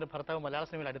സ്നേഹിക്കുന്ന ഒരു ഭർത്താവ് മലയാള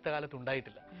സിനിമയിൽ അടുത്ത കാലത്ത്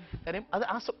ഉണ്ടായിട്ടില്ല. കാര്യം അത്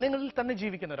ആ സ്വപ്നങ്ങളിൽ തന്നെ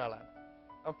ജീവിക്കുന്ന ഒരാളാണ്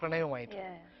പ്രണയവുമായിട്ട്.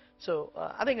 സോ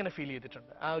അതെങ്ങനെ ഫീൽ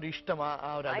ചെയ്തിട്ടുണ്ട്? ആ ഒരു ഇഷ്ടം,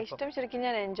 ആ ഒരു ഇഷ്ടം ശരിക്കും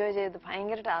ഞാൻ എൻജോയ് ചെയ്ത്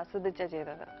ഭയങ്കരമായിട്ട് ആസ്വദിച്ചാ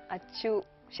ചെയ്തത്. അച്ചു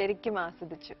ശരിക്കും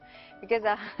ആസ്വദിച്ചു. ബിക്കോസ്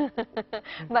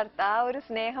ആ ഒരു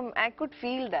സ്നേഹം ഐ കുഡ്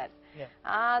ഫീൽ ദാറ്റ്.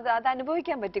 അത്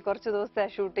അനുഭവിക്കാൻ പറ്റി കുറച്ച് ദിവസത്തെ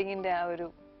ഷൂട്ടിങ്ങിന്റെ ആ ഒരു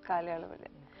കാലയളവില്.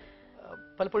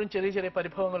 പലപ്പോഴും ചെറിയ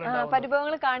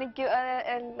പരിഭവങ്ങൾ കാണിക്കും.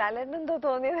 ലാലേട്ടനെന്തോ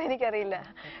തോന്നിയത് എനിക്കറിയില്ല.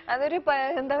 അതൊരു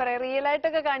എന്താ പറയാ, റിയൽ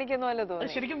ആയിട്ടൊക്കെ കാണിക്കുന്ന പോലെ തോന്നി.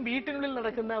 ശരിക്കും വീട്ടിനുള്ളിൽ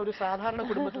നടക്കുന്ന ഒരു സാധാരണ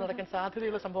കുടുംബത്തിൽ നടക്കാൻ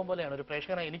സാധ്യതയുള്ള സംഭവം പോലെയാണ് ഒരു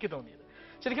പ്രേക്ഷകനായി എനിക്ക് തോന്നിയത്.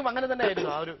 ശരിക്കും അങ്ങനെ തന്നെ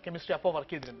ആയിരുന്നു ആ ഒരു കെമിസ്ട്രി അപ്പോൾ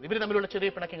വർക്ക് ചെയ്തിരുന്നത്. ഇവർ തമ്മിലുള്ള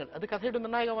ചെറിയ പിണക്കങ്ങൾ അത് കഥയുടെ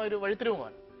നിർണായകമായ ഒരു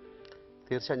വഴിത്തിരിവുമാണ്.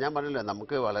 തീർച്ചയായും ഞാൻ പറഞ്ഞല്ലോ,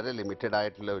 നമുക്ക് വളരെ ലിമിറ്റഡ്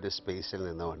ആയിട്ടുള്ള ഒരു സ്പേസിൽ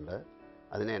നിന്നുകൊണ്ട്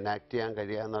അതിനെ എനാക്ട് ചെയ്യാൻ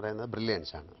കഴിയുക എന്ന് പറയുന്നത്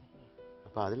ബ്രില്യൻസ് ആണ്.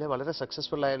 അപ്പോൾ അതിൽ വളരെ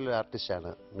സക്സസ്ഫുൾ ആയിട്ടുള്ള ആർട്ടിസ്റ്റാണ്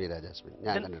മീര ജാസ്മിൻ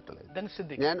ഞാൻ കണ്ടിട്ടുള്ളത്.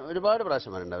 ഞാൻ ഒരുപാട്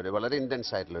പ്രാവശ്യം പറഞ്ഞിട്ടുണ്ട്, അവർ വളരെ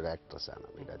ഇൻറ്റൻസ് ആയിട്ടുള്ള ഒരു ആക്ട്രസ്സാണ്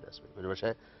മീര ജാസ്മിൻ. ഒരു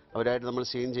പക്ഷേ അവരായിട്ട് നമ്മൾ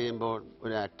സീൻ ചെയ്യുമ്പോൾ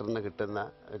ഒരു ആക്ടറിന് കിട്ടുന്ന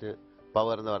ഒരു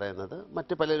പവർ എന്ന് പറയുന്നത്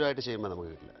മറ്റു പലരുമായിട്ട് ചെയ്യുമ്പോൾ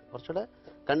നമുക്ക് കിട്ടില്ല. കുറച്ചുകൂടെ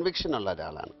കൺവിക്ഷൻ ഉള്ള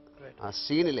ഒരാളാണ് ആ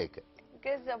സീനിലേക്ക്.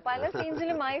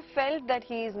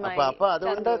 അപ്പോൾ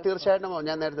അതുകൊണ്ട് തീർച്ചയായിട്ടും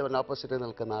ഞാൻ നേരത്തെ പറഞ്ഞ ഓപ്പോസിറ്റ്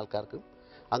നിൽക്കുന്ന ആൾക്കാർക്കും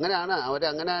അങ്ങനെയാണ്.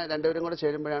 അവരങ്ങനെ രണ്ടുപേരും കൂടെ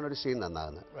ചേരുമ്പോഴാണ് ഒരു സീൻ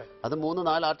നന്നാകുന്നത്. അത്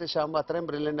 3-4 ആർട്ടിസ്റ്റ് ആകുമ്പോൾ, അത്രയും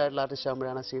ബ്രില്യൻ്റ് ആയിട്ടുള്ള ആർട്ടിസ്റ്റ്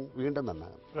ആകുമ്പോഴാണ് ആ സീൻ വീണ്ടും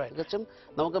നന്നാകുന്നത്. തികച്ചും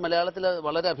നമുക്ക് മലയാളത്തിൽ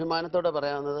വളരെ അഭിമാനത്തോടെ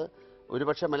പറയാവുന്നത്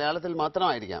ഒരുപക്ഷെ മലയാളത്തിൽ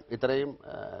മാത്രമായിരിക്കാം ഇത്രയും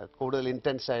കൂടുതൽ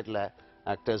ഇൻറ്റൻസ് ആയിട്ടുള്ള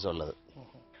ആക്ടേഴ്സ് ഉള്ളത്.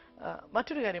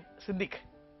 മറ്റൊരു കാര്യം,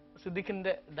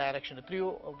 സിദ്ദിഖിന്റെ ഡയറക്ഷൻ എത്രയോ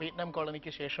വിയറ്റ്നാം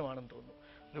കോളനിക്ക് ശേഷമാണെന്ന് തോന്നുന്നു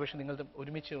ഒരുപക്ഷെ നിങ്ങൾ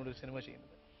ഒരുമിച്ച് ഒരു സിനിമ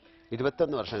ചെയ്യുന്നത്.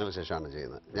 21 വർഷങ്ങൾക്ക് ശേഷമാണ്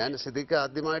ചെയ്യുന്നത്. ഞാൻ സിദ്ദിഖ്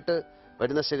ആദ്യമായിട്ട്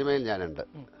വരുന്ന സിനിമയിൽ ഞാനുണ്ട്,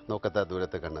 നോക്കത്ത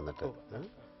ദൂരത്ത് കണ്ടെന്നിട്ട്.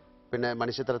 പിന്നെ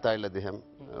മണിച്ചിത്രത്താഴിൽ അദ്ദേഹം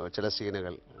ചില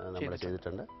സീനുകൾ നമ്മൾ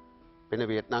ചെയ്തിട്ടുണ്ട്. പിന്നെ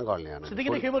വിയറ്റ്നാം കോളനിയാണ്.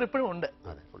 ഹ്യൂമർ ഇപ്പോഴും ഉണ്ട്.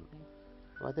 അതെ,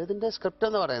 അദ്ദേഹത്തിന്റെ സ്ക്രിപ്റ്റ്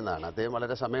എന്ന് പറയുന്നതാണ്. അദ്ദേഹം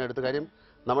വളരെ സമയമെടുത്ത കാര്യം.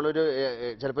 നമ്മളൊരു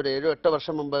ചിലപ്പോൾ ഒരു 7-8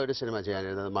 വർഷം മുമ്പ് ഒരു സിനിമ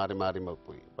ചെയ്യാനിരുന്നത് മാറി മാറി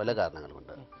പോയി പല കാരണങ്ങൾ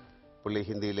കൊണ്ട്. പുള്ളി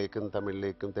ഹിന്ദിയിലേക്കും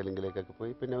തമിഴിലേക്കും തെലുങ്കിലേക്കൊക്കെ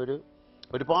പോയി. പിന്നെ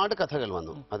ഒരുപാട് കഥകൾ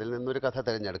വന്നു, അതിൽ നിന്നൊരു കഥ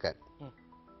തിരഞ്ഞെടുക്കാൻ.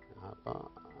 അപ്പോൾ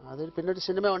അതിൽ പിന്നെ ഒരു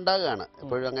സിനിമ ഉണ്ടാകുകയാണ്.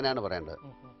 എപ്പോഴും അങ്ങനെയാണ് പറയേണ്ടത്.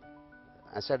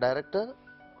 ആസ് എ ഡയറക്ടർ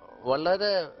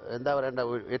വളരെ എന്താ പറയേണ്ട,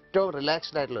 ഏറ്റവും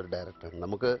റിലാക്സ്ഡ് ആയിട്ടുള്ള ഒരു ഡയറക്ടറാണ്.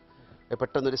 നമുക്ക്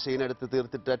പെട്ടെന്നൊരു സീൻ എടുത്ത്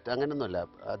തീർത്തിട്ട് അങ്ങനെയൊന്നുമല്ല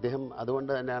അദ്ദേഹം.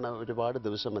 അതുകൊണ്ട് തന്നെയാണ് ഒരുപാട്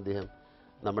ദിവസം അദ്ദേഹം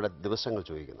നമ്മുടെ ദിവസങ്ങൾ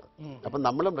ചോദിക്കുന്നത്. അപ്പം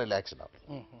നമ്മളും റിലാക്സ്ഡ് ആവും.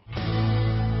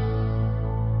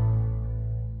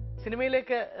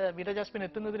 സിനിമയിലേക്ക് മീര ജാസ്മിൻ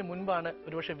എത്തുന്നതിന് മുൻപാണ്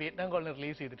ഒരുപക്ഷെ വിയറ്റ്നാം കോളനി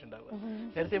റിലീസ് ചെയ്തിട്ടുണ്ടാവുക.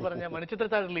 നേരത്തെ പറഞ്ഞ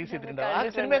മണിച്ചിത്രത്താഴ് റിലീസ് ചെയ്തിട്ടുണ്ടാവും. ആ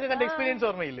സിനിമയൊക്കെ കണ്ട എക്സ്പീരിയൻസ്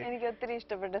ഓർമ്മയില്ലേ? എനിക്ക് ഒത്തിരി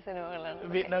ഇഷ്ടപ്പെട്ട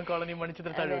സിനിമകളാണ് വിയറ്റ്നാം കോളനി,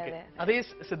 മണിച്ചിത്രത്താഴും ഒക്കെ. അതേ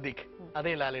സിദ്ദിഖ്,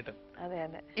 അതേ ലാലേട്ടൻ.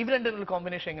 ഇവർ രണ്ടും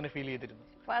കോമ്പിനേഷൻ എങ്ങനെ ഫീൽ ചെയ്തിരുന്നു?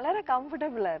 വളരെ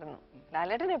കംഫർട്ടബിൾ ആയിരുന്നു.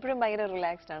 ലാലേട്ടൻ എപ്പോഴും ഭയങ്കര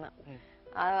റിലാക്സ്ഡ് ആണ്.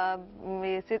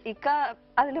 ഇക്ക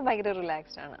അതിലും ഭയങ്കര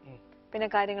റിലാക്സ്ഡ് ആണ്. പിന്നെ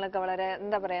കാര്യങ്ങളൊക്കെ വളരെ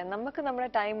എന്താ പറയാ, നമുക്ക് നമ്മുടെ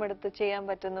ടൈം എടുത്ത് ചെയ്യാൻ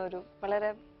പറ്റുന്ന ഒരു വളരെ,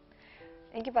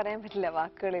 എനിക്ക് പറയാൻ പറ്റില്ല,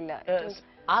 വാക്കുകളില്ല.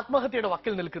 ആത്മഹത്യയുടെ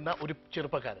വക്കിൽ നിൽക്കുന്ന ഒരു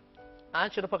ചെറുപ്പക്കാരൻ, ആ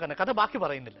ചെറുപ്പക്കാരൻ കഥ ബാക്കി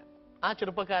പറയുന്നില്ല. ആ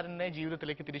ചെറുപ്പക്കാരനെ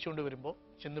ജീവിതത്തിലേക്ക് തിരിച്ചുകൊണ്ട് വരുമ്പോൾ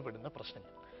ചെന്നുപെടുന്ന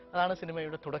പ്രശ്നങ്ങൾ, അതാണ്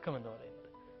സിനിമയുടെ തുടക്കം എന്ന് പറയുന്നത്.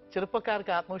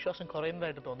 ചെറുപ്പക്കാർക്ക് ആത്മവിശ്വാസം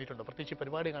കുറയുന്നതായിട്ട് തോന്നിയിട്ടുണ്ടോ? പ്രത്യേകിച്ച്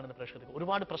പരിപാടി കാണുന്ന പ്രേക്ഷകർക്ക്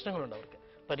ഒരുപാട് പ്രശ്നങ്ങളുണ്ട്, അവർക്ക്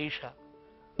പരീക്ഷ.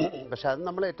 പക്ഷെ അത്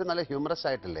നമ്മൾ ഏറ്റവും നല്ല ഹ്യൂമറസ്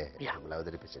ആയിട്ടല്ലേ നമ്മൾ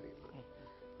അവതരിപ്പിച്ചിരിക്കുന്നത്.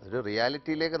 ഒരു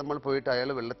റിയാലിറ്റിയിലേക്ക് നമ്മൾ പോയിട്ട് അയാൾ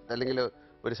അല്ലെങ്കിൽ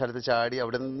ഒരു സ്ഥലത്ത് ചാടി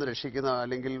അവിടെ നിന്ന് രക്ഷിക്കുന്ന,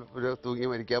 അല്ലെങ്കിൽ ഒരു തൂങ്ങി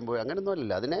മരിക്കാൻ പോയി,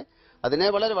 അങ്ങനെയൊന്നുമല്ല. അതിനെ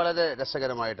വളരെ വളരെ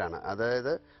രസകരമായിട്ടാണ്. അതായത്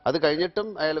അത് കഴിഞ്ഞിട്ടും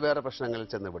അയാൾ വേറെ പ്രശ്നങ്ങളിൽ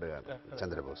ചെന്നപ്പെടുകയാണ്.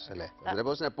 ചന്ദ്രബോസ് അല്ലേ,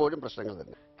 ചന്ദ്രബോസിന് എപ്പോഴും പ്രശ്നങ്ങൾ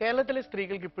തന്നെ. കേരളത്തിലെ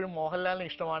സ്ത്രീകൾക്ക് ഇപ്പോഴും മോഹൻലാലിനെ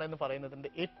ഇഷ്ടമാണെന്ന്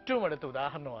പറയുന്നതിന്റെ ഏറ്റവും അടുത്ത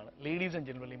ഉദാഹരണമാണ് ലേഡീസ് ആൻഡ്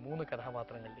ജെന്റിൽമെൻ, ഈ 3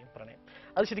 കഥാപാത്രങ്ങളുടെയും പ്രണയം.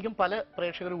 അത് ശരിക്കും പല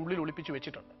പ്രേക്ഷകരും ഉള്ളിൽ ഒളിപ്പിച്ചു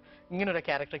വെച്ചിട്ടുണ്ട്. ഇങ്ങനൊരു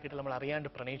ക്യാരക്ടറെ കിട്ടി നമ്മൾ അറിയാണ്ട്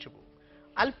പ്രണയിച്ചു പോകും.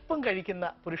 അല്പം കഴിക്കുന്ന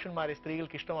പുരുഷന്മാരെ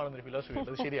സ്ത്രീകൾക്ക് ഇഷ്ടമാണെന്നൊരു ഫിലോസഫി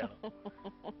ഉണ്ട്, അത് ശരിയാണോ?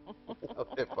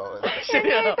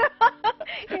 ശരിയാണോ?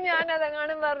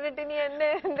 ഞാനതെങ്ങാനും പറഞ്ഞിട്ട് ഇനി എന്നെ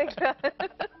എന്തെങ്കിലും,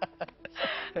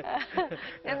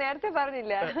 ഞാൻ നേരത്തെ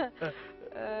പറഞ്ഞില്ല,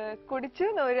 കുടിച്ചു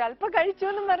ഒരു അല്പം കഴിച്ചു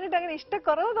എന്നും പറഞ്ഞിട്ട് അങ്ങനെ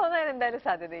ഇഷ്ടക്കുറവ് തോന്നാൻ എന്തായാലും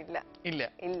സാധ്യതയില്ല. ഇല്ല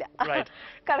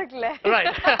കറക്റ്റ് അല്ലേ?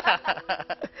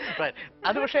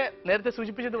 അത് പക്ഷേ നേരത്തെ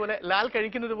സൂചിപ്പിച്ചതുപോലെ ലാൽ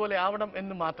കഴിക്കുന്നത് പോലെ ആവണം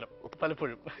എന്ന് മാത്രം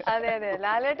പലപ്പോഴും. അതെ,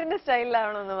 ലാലേട്ടന്റെ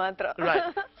സ്റ്റൈലിലാവണമെന്ന് മാത്രം.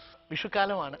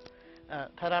 വിഷുക്കാലമാണ്,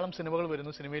 ധാരാളം സിനിമകൾ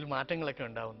വരുന്നു, സിനിമയിൽ മാറ്റങ്ങളൊക്കെ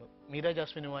ഉണ്ടാവുന്നു. മീര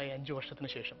ജാസ്മിനുമായി 5 വർഷത്തിന്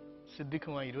ശേഷം,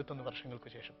 സിദ്ദിഖുമായി 21 വർഷങ്ങൾക്ക്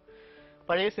ശേഷം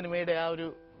പഴയ സിനിമയുടെ ആ ഒരു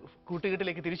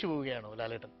കൂട്ടുകെട്ടിലേക്ക് തിരിച്ചു പോവുകയാണോ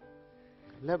ലാലേട്ടൻ?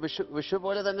 അല്ല, വിഷു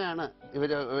പോലെ തന്നെയാണ്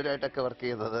ഇവരായിട്ടൊക്കെ വർക്ക്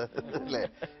ചെയ്യുന്നത് അല്ലേ.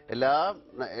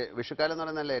 വിഷുക്കാലം എന്ന്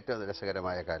പറയുന്നതല്ലേ ഏറ്റവും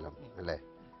രസകരമായ കാലം അല്ലേ.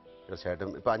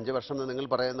 തീർച്ചയായിട്ടും ഇപ്പൊ 5 വർഷം എന്ന് നിങ്ങൾ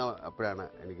പറയുന്ന അപ്പോഴാണ്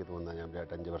എനിക്ക് തോന്നുന്നത്, ഞാൻ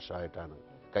 5 വർഷമായിട്ടാണ്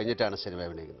കഴിഞ്ഞിട്ടാണ് സിനിമ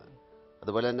അഭിനയിക്കുന്നത്.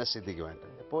 അതുപോലെ തന്നെ സിദ്ദിഖുമായിട്ട്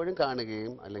എപ്പോഴും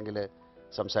കാണുകയും അല്ലെങ്കിൽ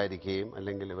സംസാരിക്കുകയും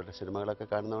അല്ലെങ്കിൽ ഇവരുടെ സിനിമകളൊക്കെ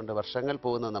കാണുന്നതുകൊണ്ട് വർഷങ്ങൾ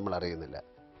പോകുന്നത് നമ്മൾ അറിയുന്നില്ല.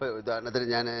 ഇപ്പോൾ ഉദാഹരണത്തിന്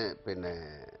ഞാൻ പിന്നെ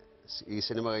ഈ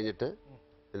സിനിമ കഴിഞ്ഞിട്ട്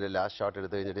ഇതിന്റെ ലാസ്റ്റ് ഷോട്ട്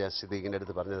എടുത്തു കഴിഞ്ഞിട്ട് ഞാൻ സിദ്ദീഖിന്റെ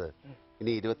അടുത്ത് പറഞ്ഞത്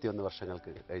ഇനി 21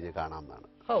 വർഷങ്ങൾക്ക് കഴിഞ്ഞ് കാണാമെന്നാണ്.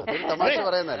 അതൊരു തമാശ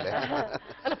പറയുന്നല്ലേ,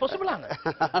 പോസിബിൾ ആണെന്ന്.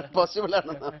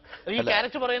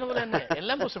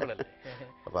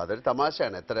 അപ്പൊ അതൊരു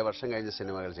തമാശയാണ്, എത്ര വർഷം കഴിഞ്ഞ്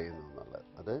സിനിമകൾ ചെയ്യുന്നു എന്നുള്ളത്.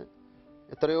 അത്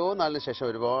എത്രയോ നാളിന് ശേഷം,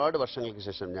 ഒരുപാട് വർഷങ്ങൾക്ക്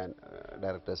ശേഷം ഞാൻ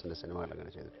ഡയറക്ടേഴ്സിന്റെ സിനിമകൾ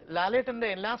അങ്ങനെ ചെയ്തു. ലാലേട്ടന്റെ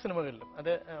എല്ലാ സിനിമകളിലും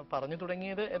അത് പറഞ്ഞു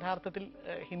തുടങ്ങിയത് യഥാർത്ഥത്തിൽ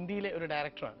ഹിന്ദിയിലെ ഒരു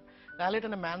ഡയറക്ടറാണ്.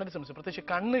 ലാലേട്ടന്റെ മാനറിസംസ്, പ്രത്യേകിച്ച്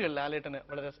കണ്ണുകൾ ലാലേട്ടന്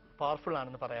വളരെ പവർഫുൾ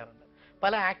ആണെന്ന് പറയാറുണ്ട്.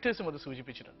 പല ആക്ടേഴ്സും അത്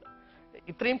സൂചിപ്പിച്ചിട്ടുണ്ട്.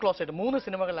 ഇത്രയും ക്ലോസ് ആയിട്ട് 3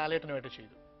 സിനിമകൾ ലാലേട്ടനുമായിട്ട്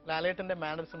ചെയ്തു. ലാലേട്ടന്റെ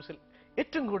മാനറിസംസിൽ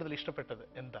ഏറ്റവും കൂടുതൽ ഇഷ്ടപ്പെട്ടത്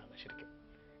എന്താണ് ശരിക്കും?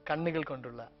 കണ്ണുകൾ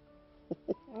കൊണ്ടുള്ള,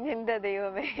 എന്റെ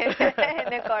ദൈവമേ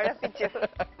എന്നെ കുഴപ്പിച്ചു.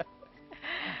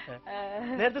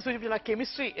 നേരത്തെ സൂചിപ്പിച്ച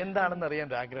കെമിസ്ട്രി എന്താണെന്ന് അറിയാൻ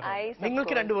ആഗ്രഹം.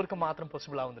 നിങ്ങൾക്ക് രണ്ടുപേർക്കും മാത്രം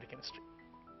പോസിബിൾ ആവുന്ന ഒരു chemistry?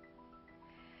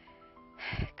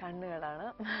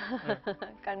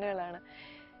 കണ്ണുകളാണ്.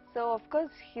 So of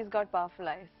course he's got powerful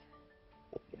ice.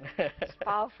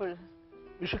 Powerful.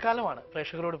 വിഷുക്കാലമാണ്,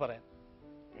 പ്രേക്ഷകരോട് പറയാൻ.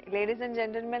 ലേഡീസ് ആൻഡ്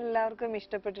ജെന്റിൽമെൻ എല്ലാവർക്കും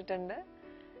ഇഷ്ടപ്പെട്ടിട്ടുണ്ട്.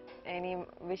 ഇനി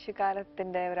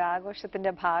വിഷുക്കാലത്തിന്റെ ഒരു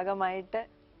ആഘോഷത്തിന്റെ ഭാഗമായിട്ട്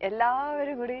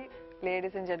എല്ലാവരും കൂടി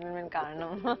ലേഡീസ് ആൻഡ് ജെന്റിൽമെൻ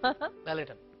കാണണം.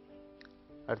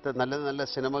 അടുത്ത നല്ല നല്ല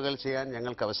സിനിമകൾ ചെയ്യാൻ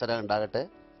ഞങ്ങൾക്ക് അവസരം ഉണ്ടാകട്ടെ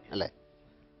അല്ലേ.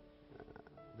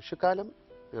 വിഷുക്കാലം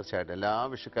തീർച്ചയായിട്ടും എല്ലാ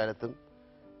വിഷുക്കാലത്തും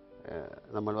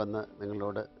നമ്മൾ വന്ന്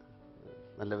നിങ്ങളോട്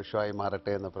നല്ല വിഷുവായി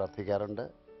മാറട്ടെ എന്ന് പ്രാർത്ഥിക്കാറുണ്ട്.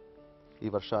 ഈ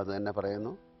വർഷം അത് തന്നെ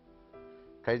പറയുന്നു.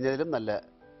 കഴിഞ്ഞതിലും നല്ല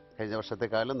കഴിഞ്ഞ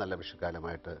വർഷത്തെക്കാളും നല്ല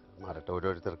വിഷുക്കാലമായിട്ട് മാറട്ടെ.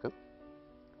 ഓരോരുത്തർക്കും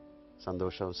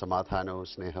സന്തോഷവും സമാധാനവും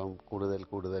സ്നേഹവും കൂടുതൽ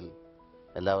കൂടുതൽ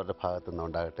എല്ലാവരുടെ ഭാഗത്തുനിന്നും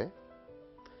ഉണ്ടാകട്ടെ.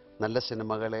 നല്ല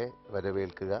സിനിമകളെ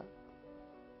വരവേൽക്കുക,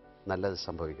 നല്ലത്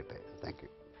സംഭവിക്കട്ടെ. Thank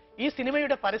you. ഈ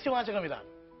സിനിമയുടെ പരസ്യവാചകം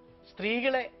ഇതാണ്: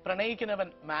 സ്ത്രീകളെ പ്രണയിക്കുന്നവൻ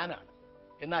മാനാണ്,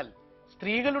 എന്നാൽ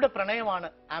സ്ത്രീകളുടെ പ്രണയമാണ്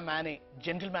ആ മാനെ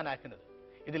ജെന്റിൽമാൻ ആക്കുന്നത്.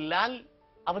 ഇതിൽ ലാൽ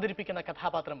അവതരിപ്പിക്കുന്ന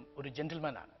കഥാപാത്രം ഒരു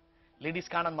ജെന്റിൽമാൻ ആണ്.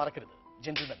 ലേഡീസ് കാണാൻ മറക്കരുത്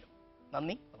ജെന്റിൽമാൻ.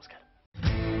 നന്ദി, നമസ്കാരം.